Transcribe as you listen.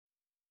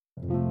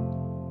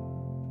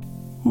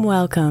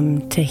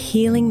Welcome to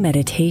Healing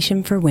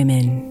Meditation for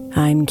Women.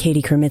 I'm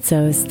Katie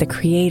Kermitzos, the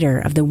creator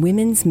of the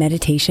Women's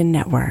Meditation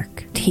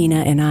Network.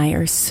 Tina and I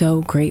are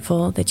so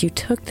grateful that you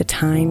took the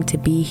time to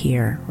be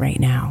here right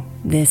now.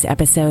 This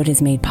episode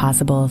is made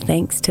possible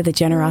thanks to the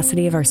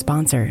generosity of our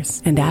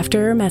sponsors. And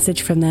after a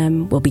message from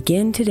them, we'll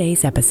begin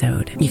today's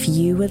episode. If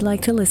you would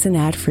like to listen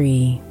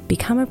ad-free,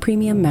 become a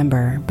premium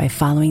member by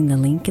following the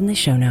link in the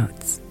show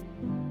notes.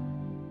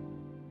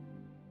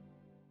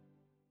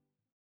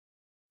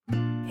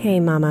 Hey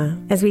Mama,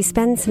 as we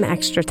spend some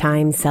extra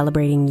time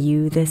celebrating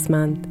you this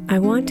month, I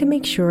want to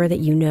make sure that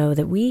you know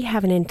that we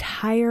have an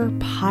entire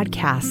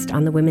podcast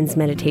on the Women's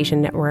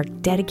Meditation Network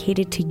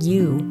dedicated to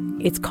you.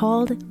 It's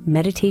called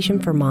Meditation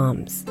for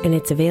Moms, and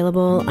it's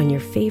available on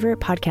your favorite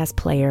podcast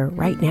player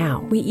right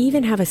now. We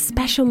even have a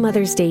special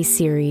Mother's Day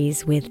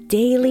series with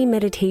daily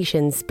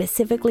meditations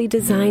specifically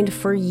designed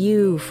for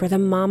you, for the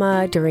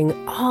mama,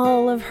 during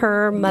all of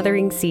her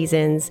mothering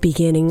seasons,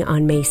 beginning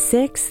on May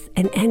 6th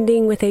and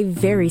ending with a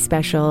very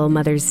special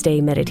Mother's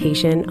Day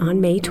meditation on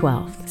May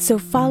 12th. So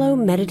follow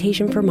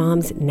Meditation for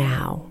Moms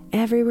now,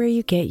 everywhere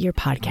you get your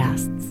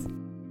podcasts.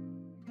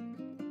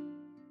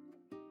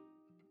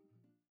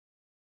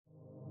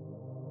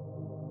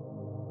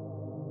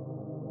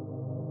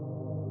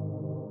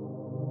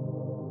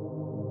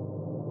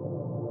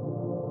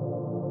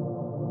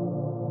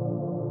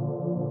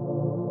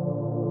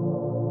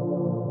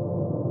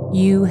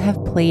 You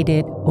have played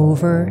it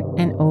over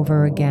and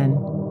over again.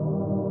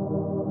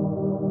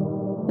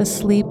 The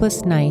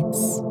sleepless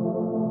nights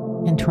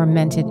and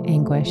tormented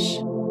anguish.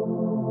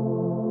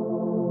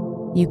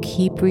 You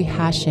keep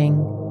rehashing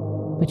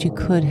what you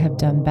could have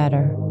done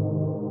better.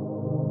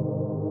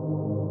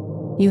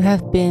 You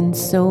have been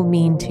so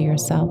mean to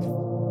yourself.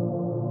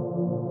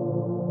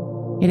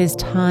 It is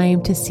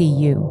time to see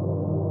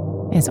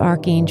you as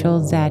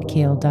Archangel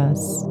Zadkiel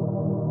does,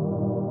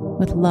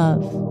 with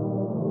love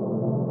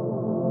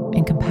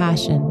and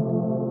compassion,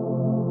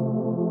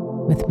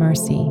 with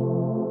mercy.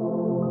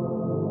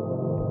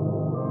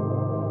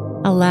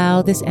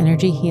 Allow this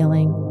energy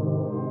healing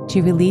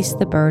to release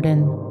the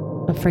burden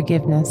of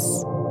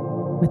forgiveness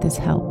with his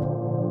help.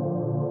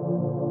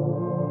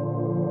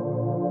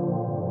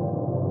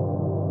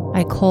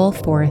 I call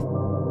forth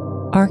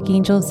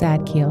Archangel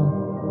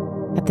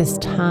Zadkiel at this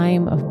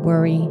time of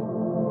worry,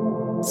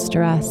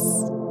 stress,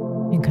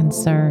 and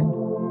concern.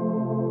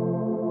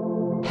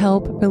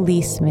 Help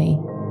release me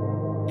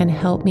and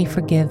help me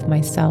forgive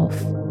myself.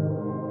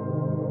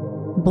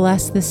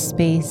 Bless this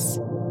space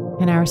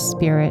and our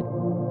spirit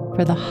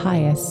for the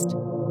highest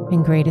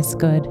and greatest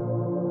good.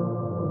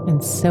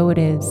 And so it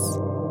is,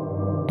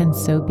 and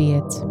so be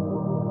it.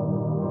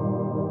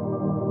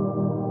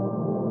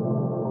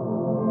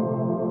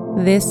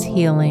 This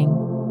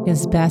healing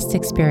is best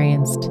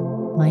experienced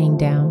lying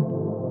down.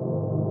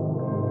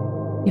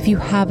 If you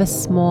have a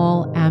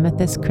small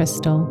amethyst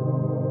crystal,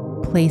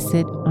 place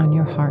it on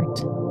your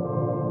heart.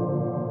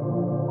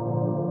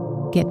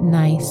 Get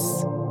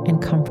nice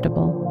and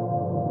comfortable.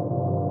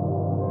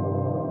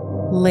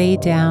 Lay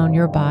down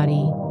your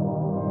body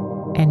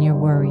and your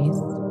worries.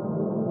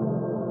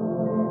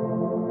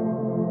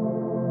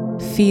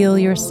 Feel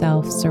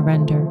yourself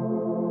surrender.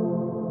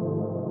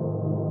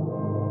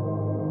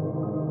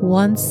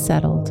 Once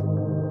settled,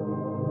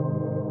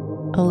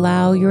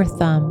 allow your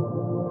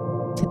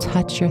thumb to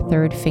touch your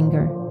third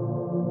finger.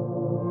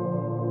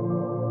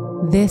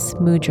 This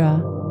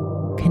mudra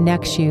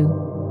connects you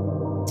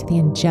to the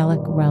angelic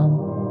realm.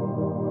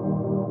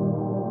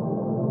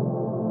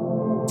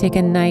 Take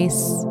a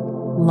nice,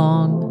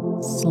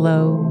 long,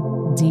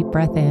 slow, deep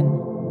breath in,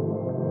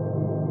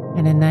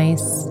 and a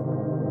nice,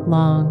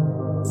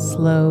 long,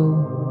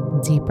 slow,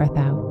 deep breath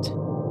out.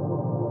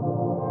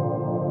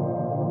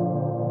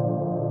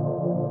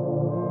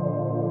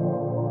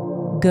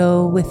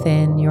 Go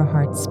within your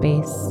heart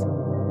space,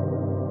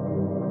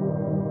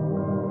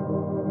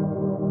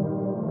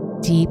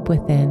 deep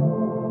within.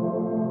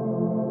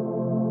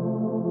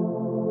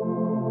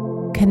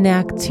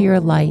 Connect to your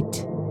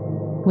light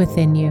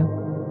within you.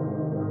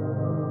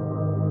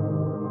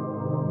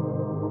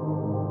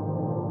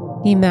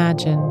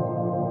 Imagine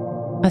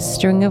a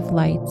string of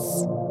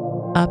lights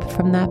up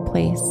from that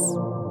place,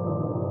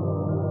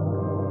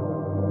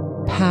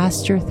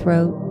 past your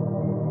throat,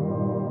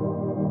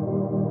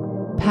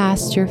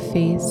 past your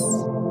face,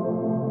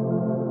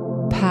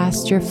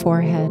 past your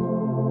forehead,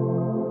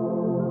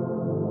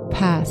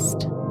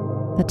 past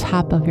the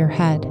top of your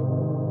head.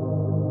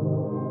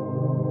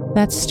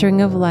 That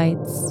string of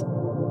lights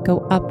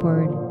go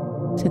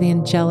upward to the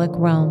angelic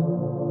realm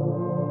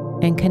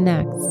and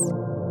connects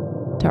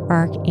to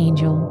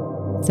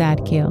Archangel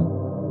Zadkiel.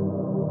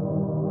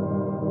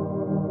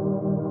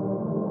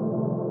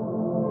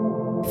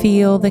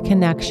 Feel the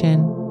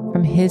connection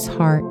from his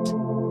heart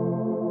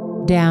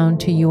down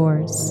to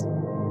yours.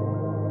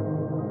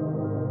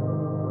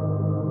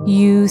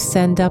 You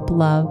send up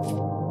love.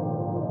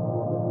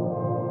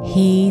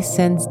 He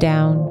sends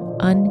down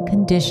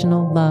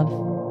unconditional love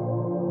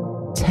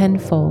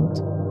tenfold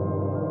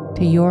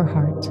to your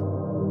heart.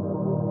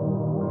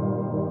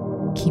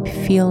 Keep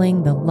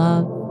feeling the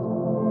love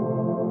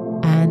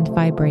and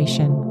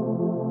vibration.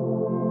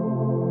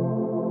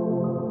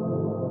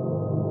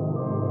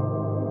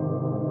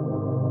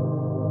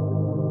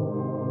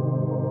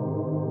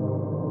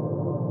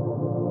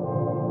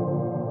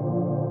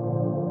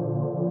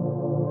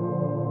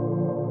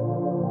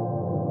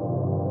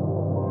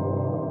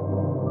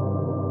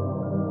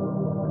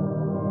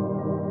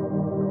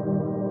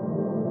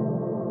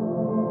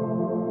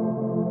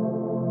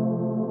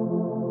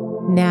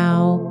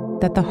 Now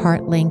that the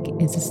heart link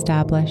is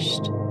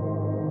established,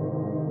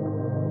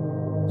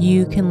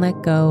 you can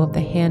let go of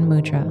the hand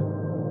mudra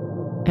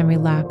and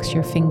relax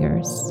your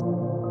fingers.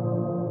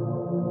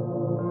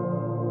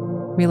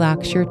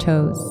 Relax your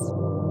toes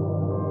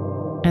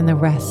and the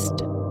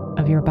rest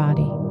of your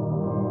body.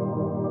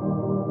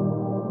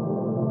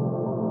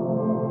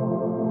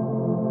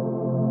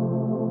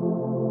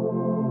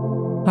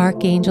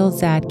 Archangel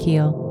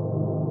Zadkiel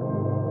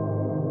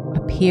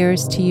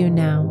appears to you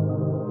now.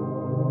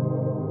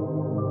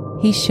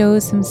 He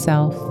shows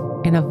himself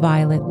in a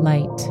violet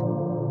light.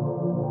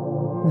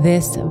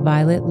 This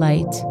violet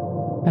light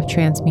of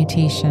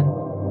transmutation.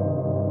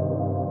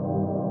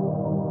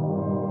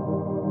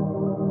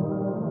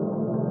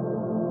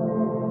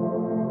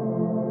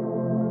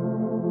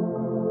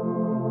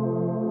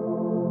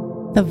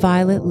 The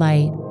violet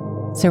light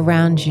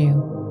surrounds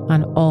you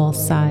on all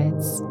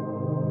sides.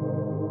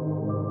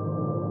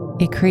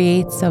 It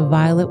creates a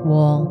violet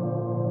wall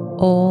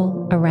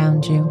all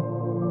around you.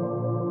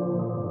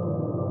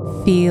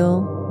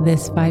 Feel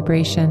this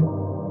vibration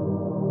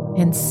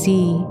and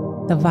see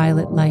the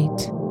violet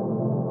light.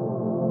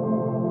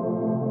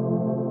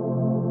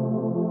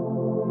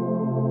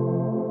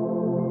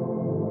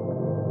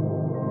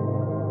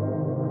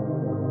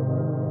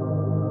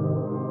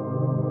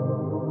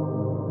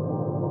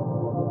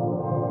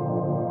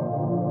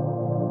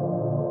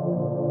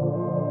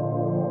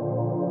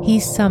 He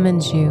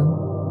summons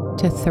you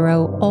to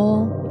throw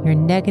all your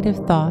negative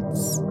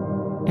thoughts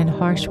and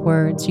harsh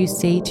words you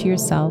say to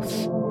yourself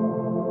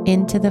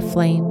into the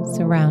flames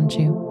around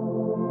you.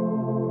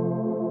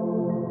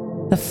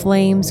 The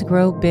flames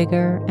grow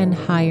bigger and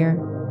higher.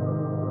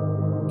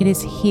 It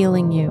is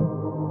healing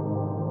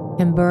you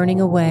and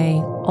burning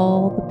away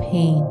all the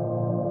pain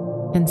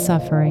and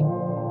suffering.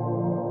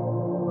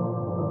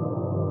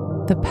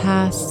 The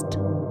past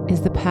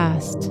is the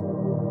past.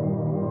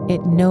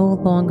 It no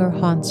longer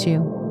haunts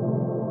you.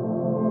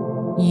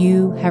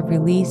 You have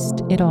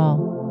released it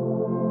all.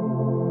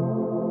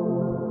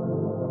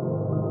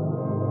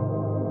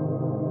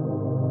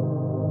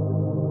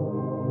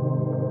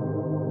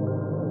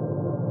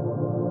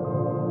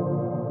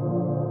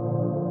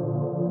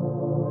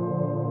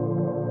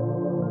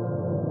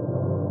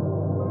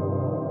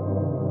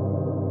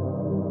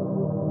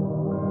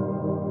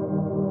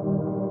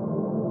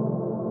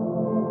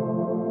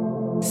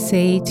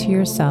 Say to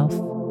yourself,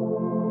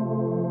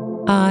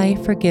 I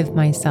forgive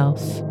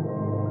myself.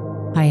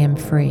 I am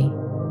free.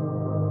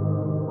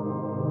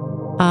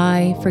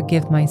 I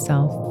forgive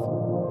myself.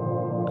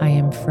 I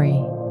am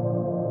free.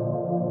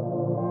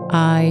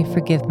 I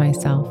forgive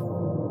myself.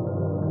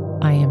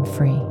 I am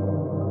free.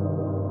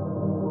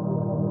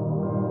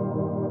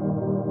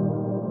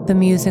 The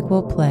music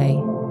will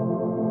play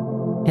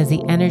as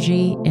the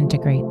energy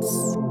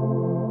integrates.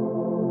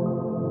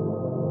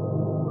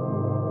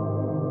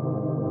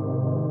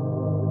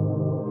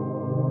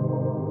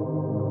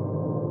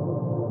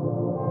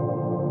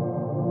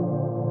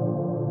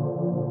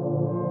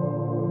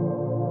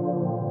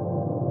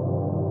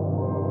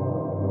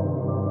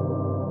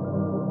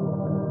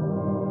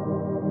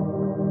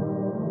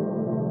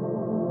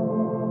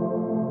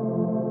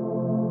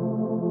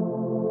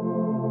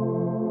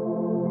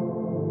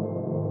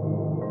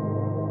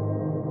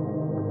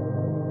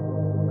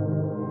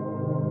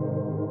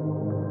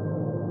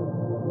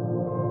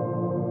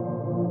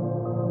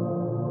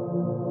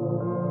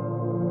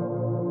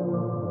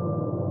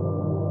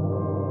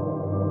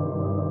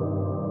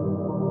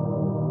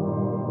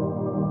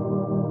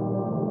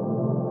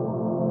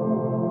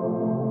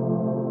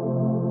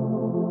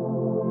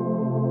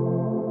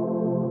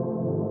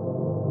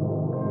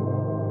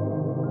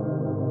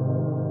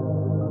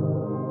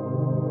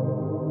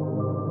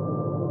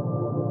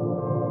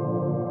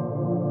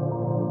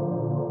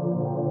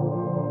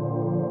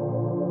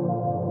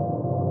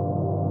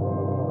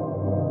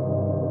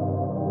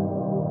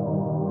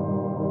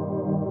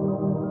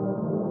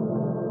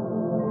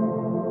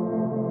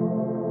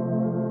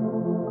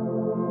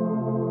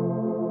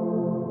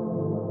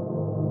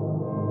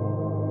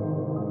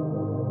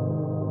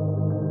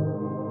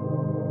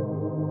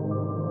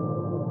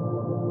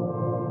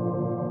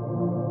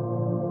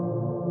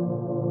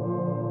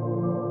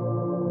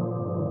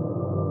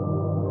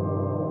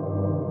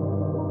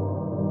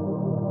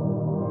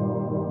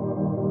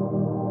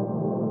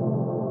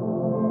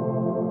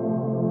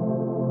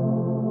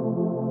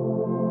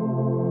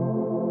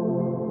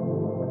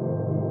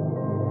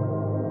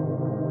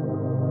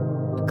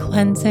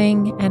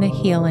 Cleansing and a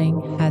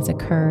healing has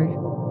occurred.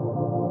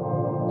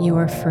 You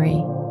are free.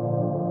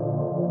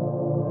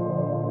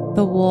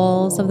 The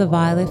walls of the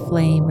violet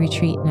flame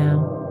retreat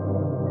now.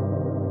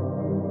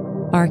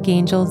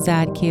 Archangel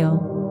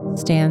Zadkiel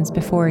stands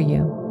before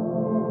you.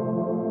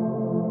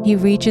 He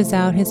reaches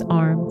out his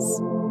arms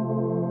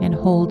and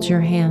holds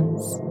your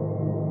hands.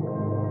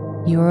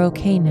 You are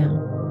okay now.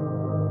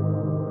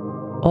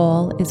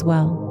 All is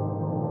well.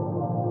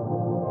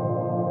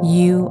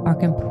 You are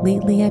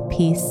completely at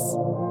peace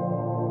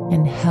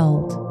and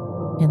held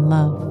in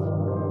love.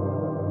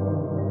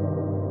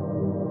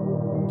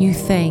 You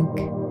thank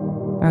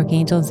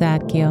Archangel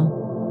Zadkiel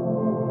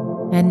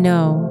and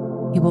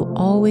know he will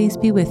always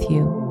be with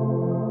you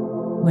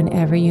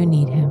whenever you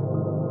need him.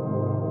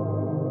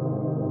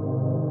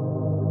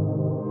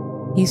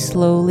 You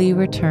slowly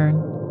returning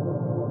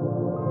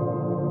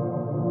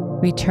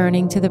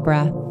to the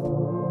breath.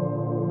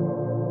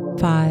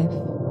 5,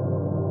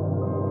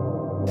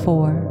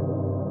 4,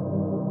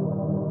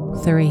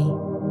 3.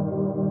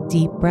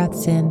 Deep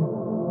breaths in,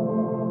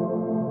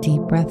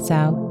 deep breaths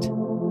out.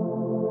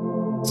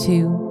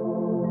 2,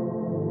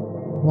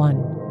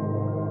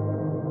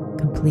 1.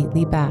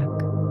 Completely back.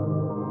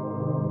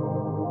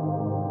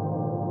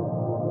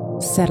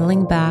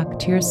 Settling back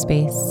to your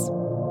space.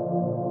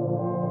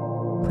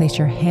 Place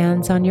your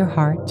hands on your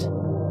heart.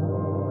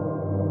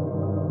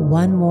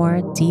 One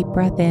more deep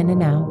breath in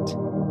and out.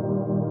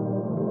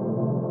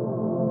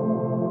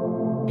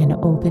 And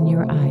open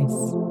your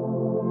eyes.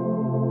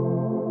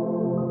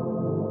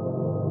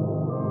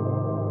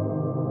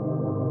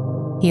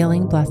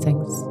 Healing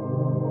blessings.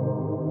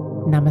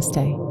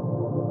 Namaste.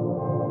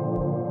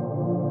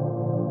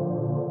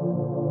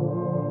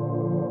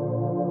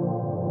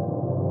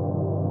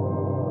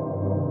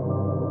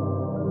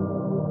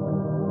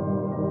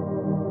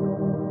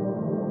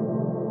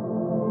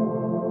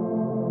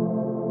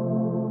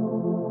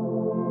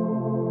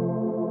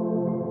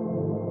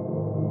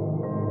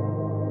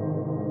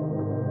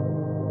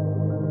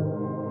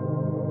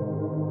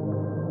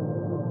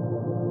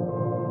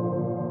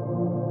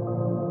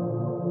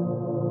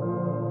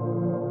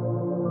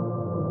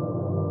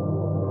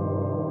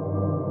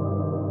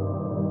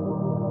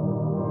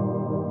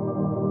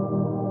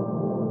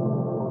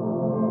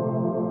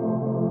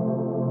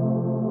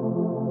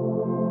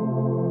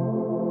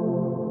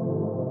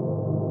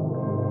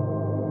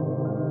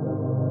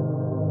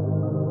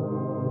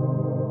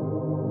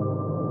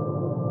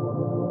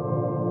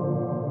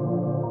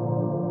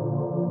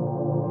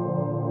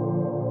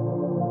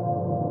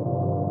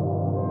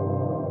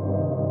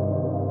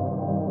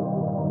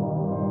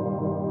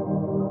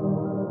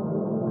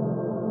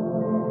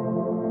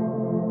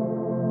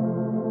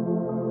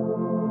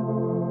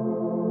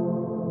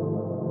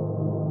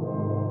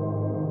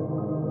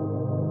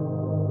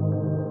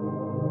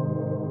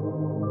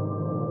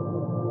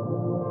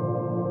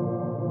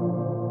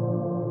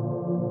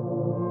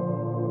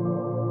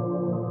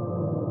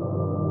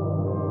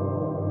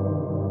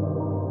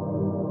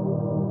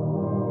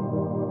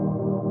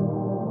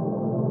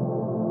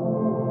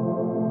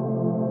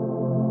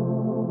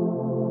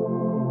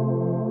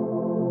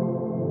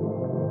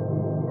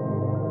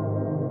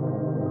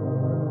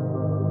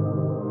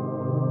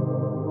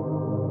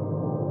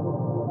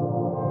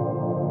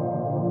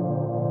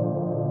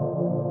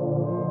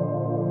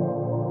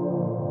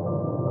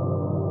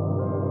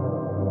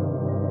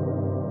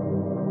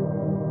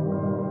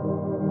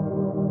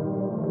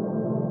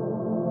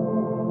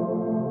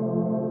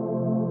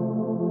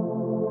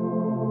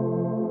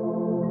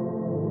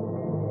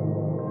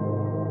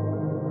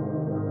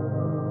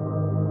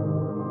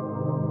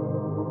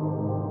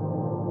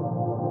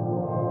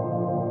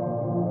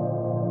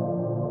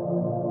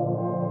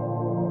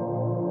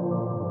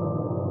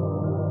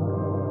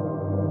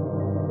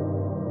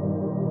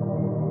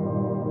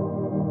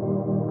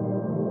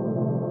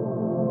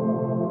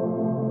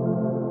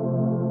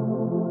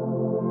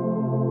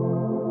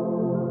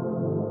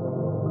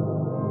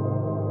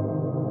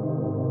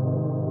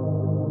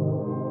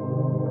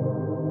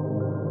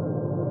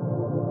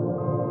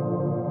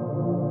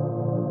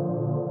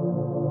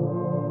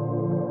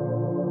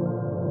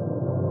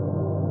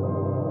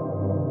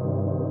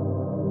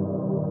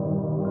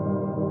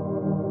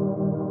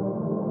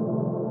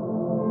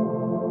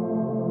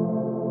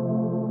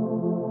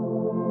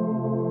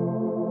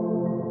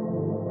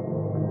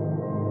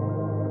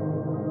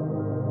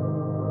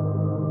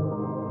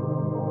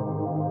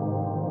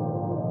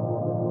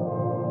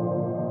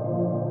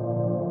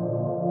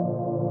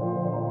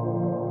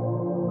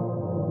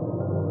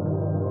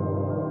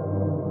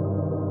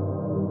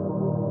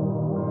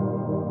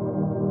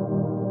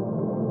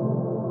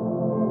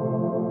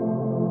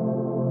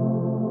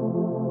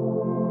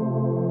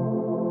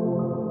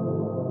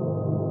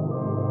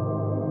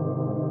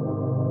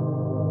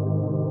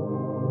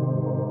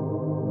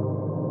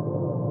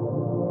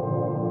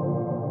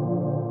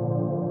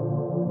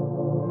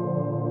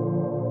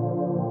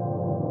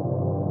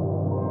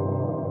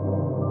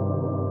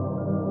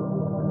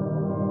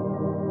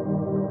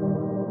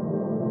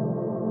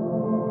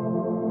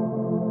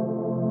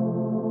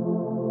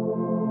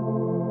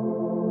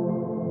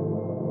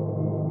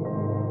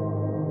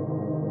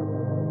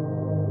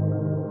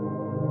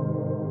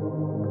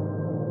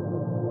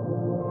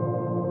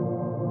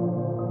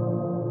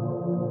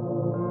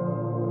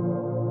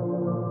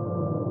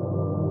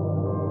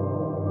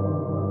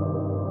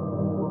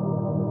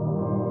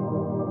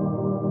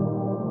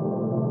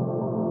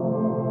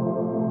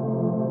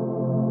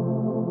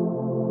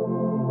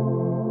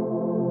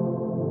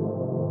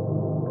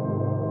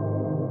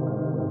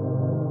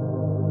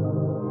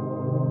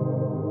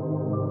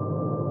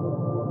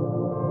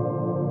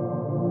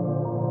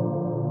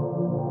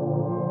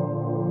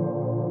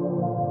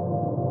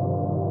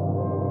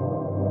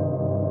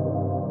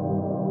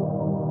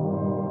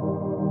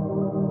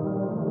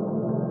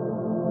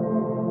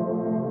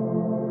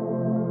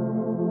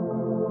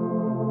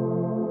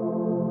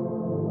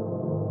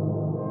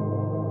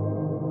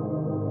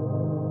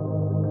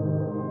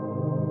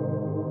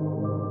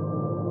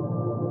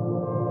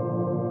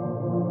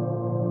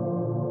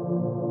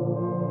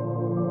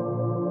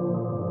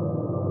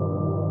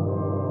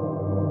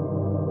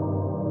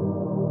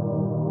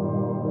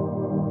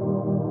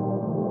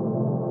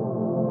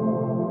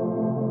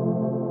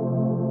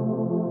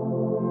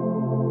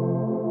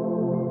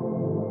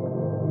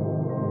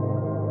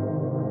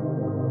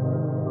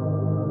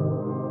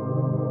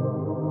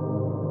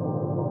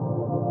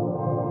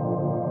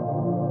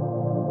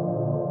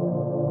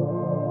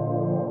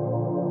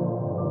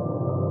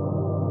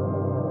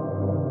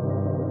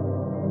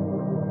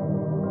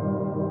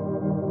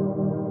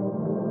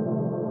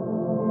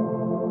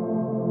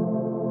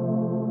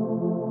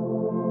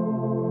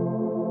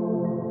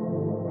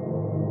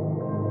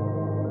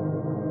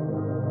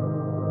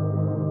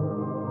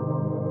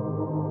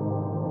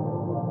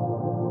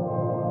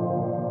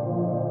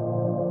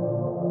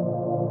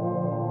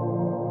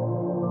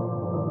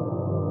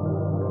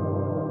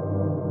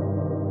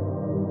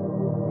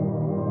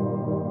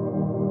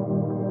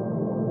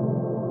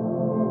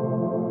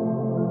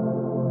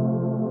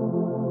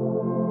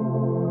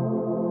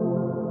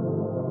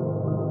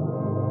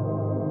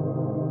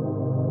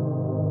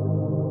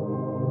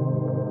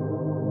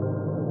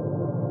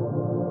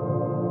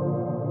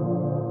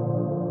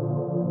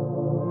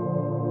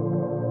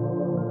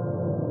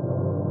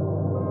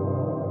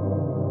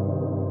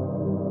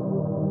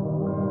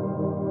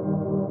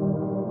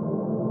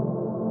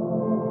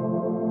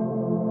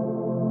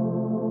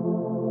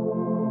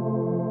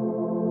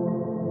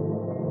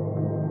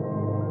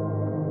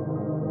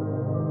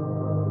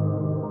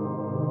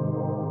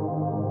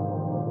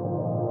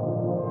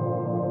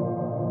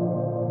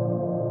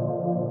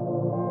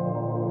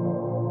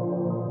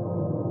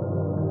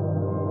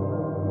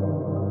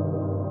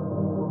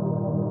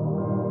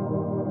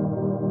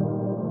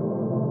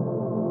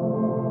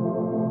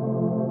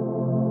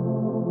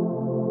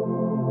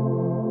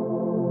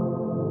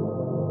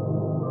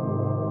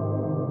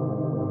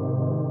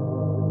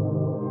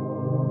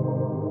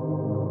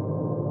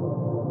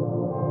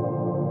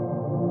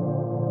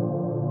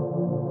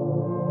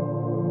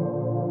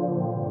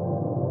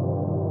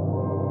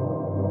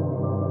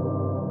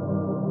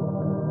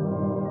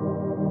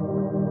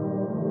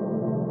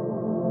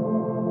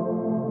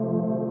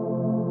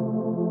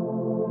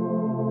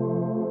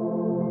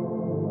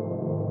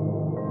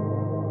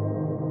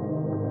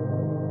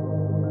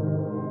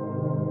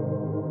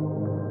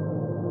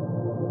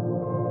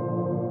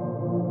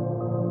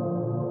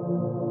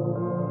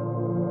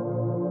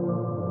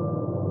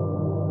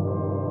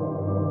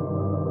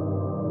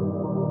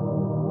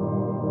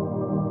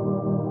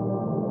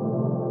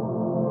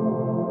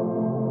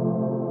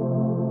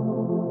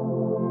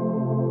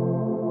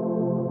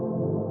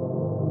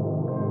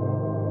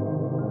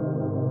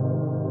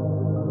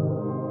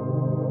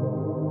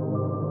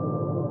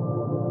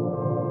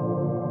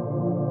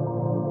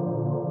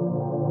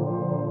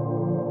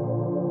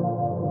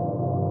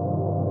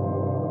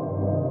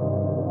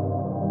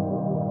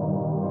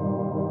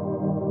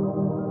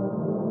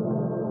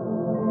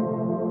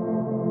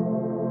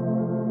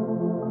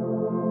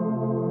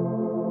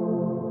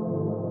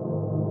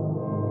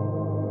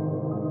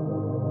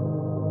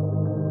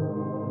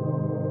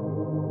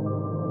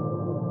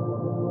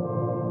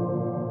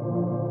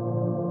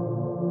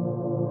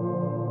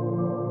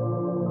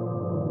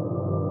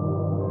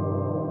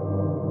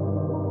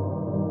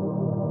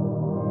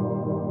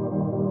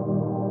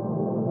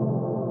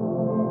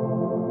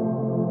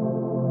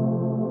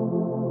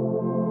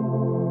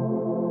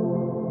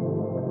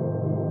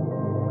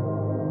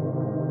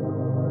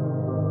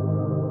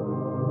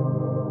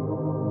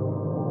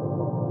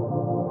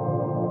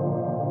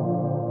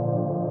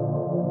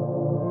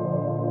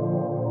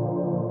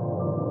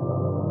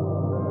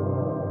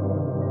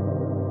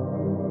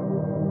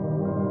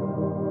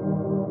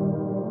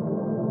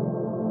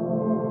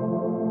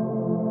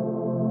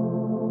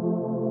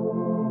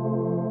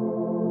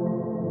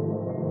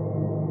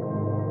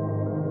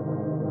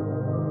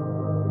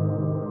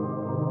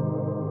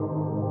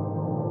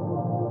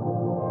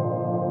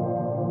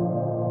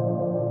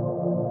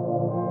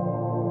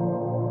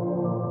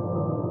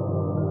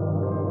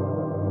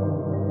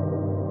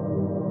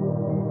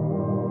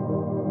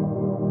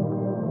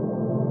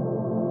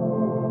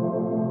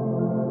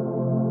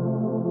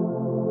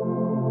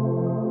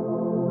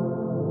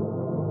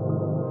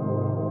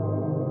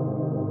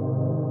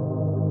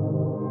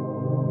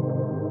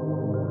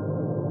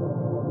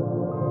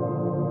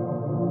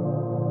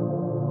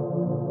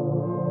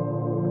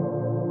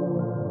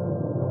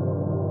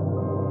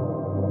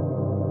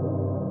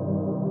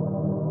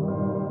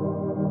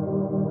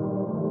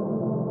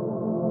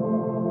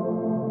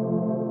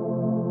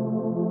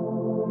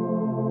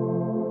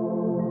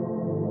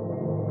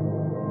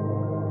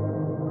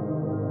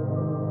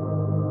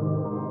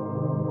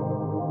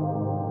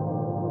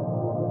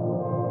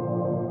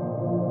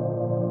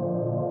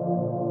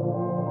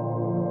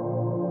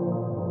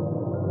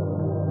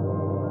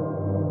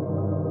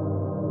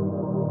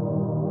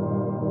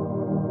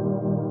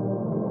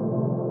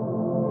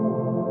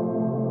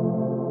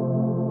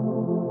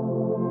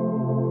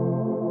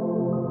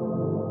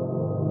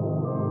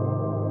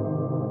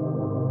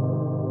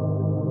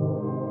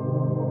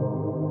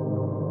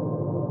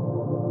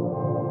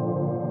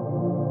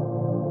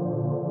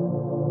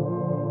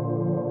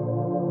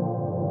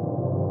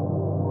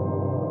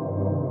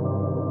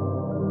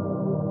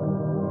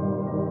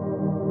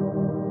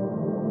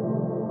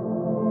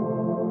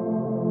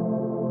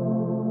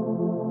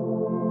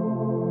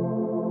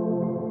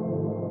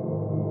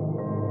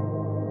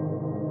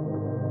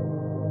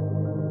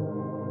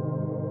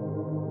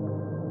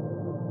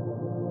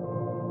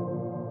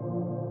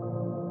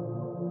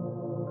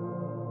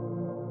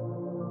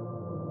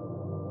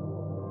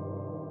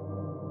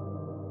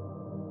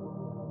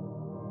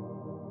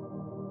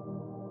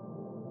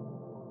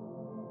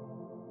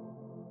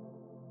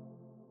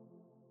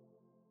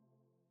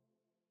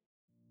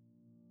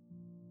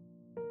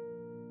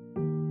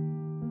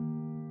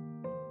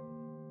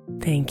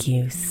 Thank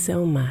you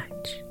so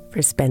much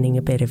for spending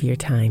a bit of your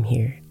time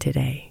here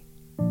today.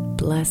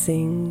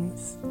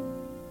 Blessings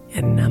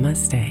and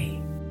namaste.